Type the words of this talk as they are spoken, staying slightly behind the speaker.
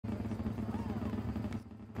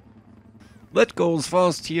That goes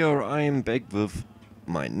fast here. I'm back with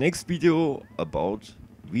my next video about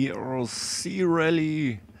WRC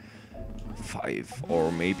Rally 5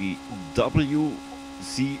 or maybe WCR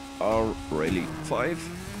Rally 5.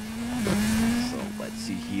 So let's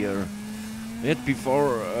see here. We had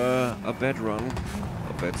before a bad run,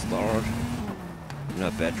 a bad start, and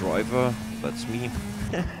a bad driver. That's me.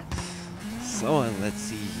 So and let's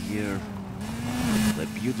see here. The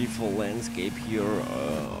beautiful landscape here.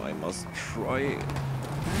 I must try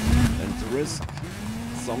and risk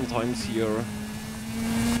sometimes here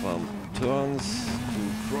some turns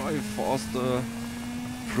to drive faster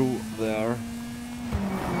through there.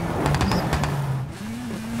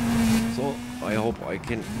 So I hope I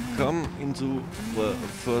can come into the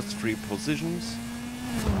first three positions.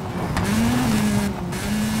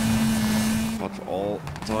 But all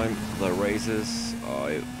time the races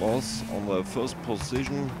I was on the first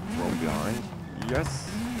position from behind. Yes,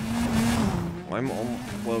 I'm on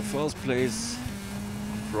the first place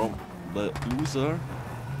from the loser,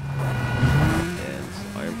 and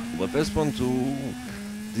I'm the best one to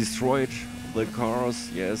destroy the cars.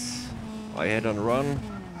 Yes, I had a run,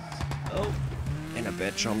 oh, and a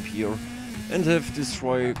bad jump here, and have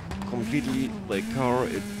destroyed completely the car.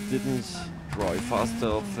 It didn't drive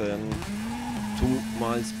faster than 2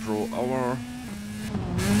 miles per hour.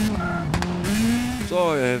 So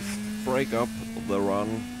I have break up the run,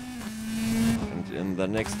 and in the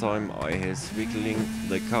next time I has wiggling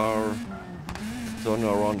the car, turn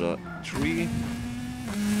around a tree,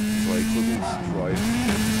 so I couldn't drive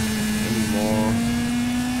anymore.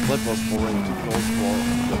 That was falling too close for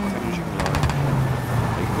the finishing line.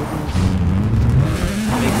 I couldn't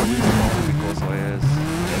make a respawn because I have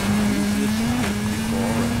used it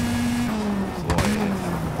before.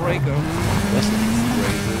 Break up, that's the easy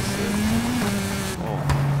races, and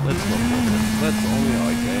that's not problem. That's only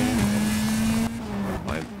I gain, and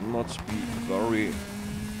I'm not be worried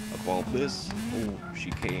about this. Oh,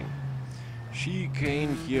 chicane.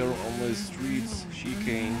 Chicane here on the streets.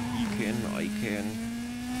 Chicane, he can, I can.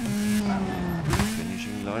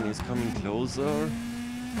 Finishing line is coming closer.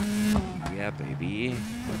 Yeah, baby.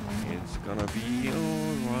 It's gonna be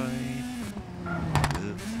alright.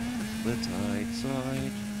 The tight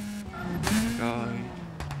side guide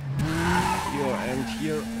here, and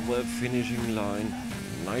here the finishing line.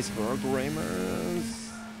 Nice work, Ramers.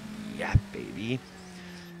 Yeah, baby.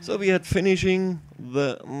 So we had finishing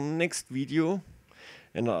the next video,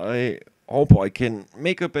 and I hope I can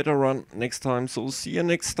make a better run next time. So see you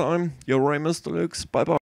next time. Your Ramers Deluxe. Bye bye.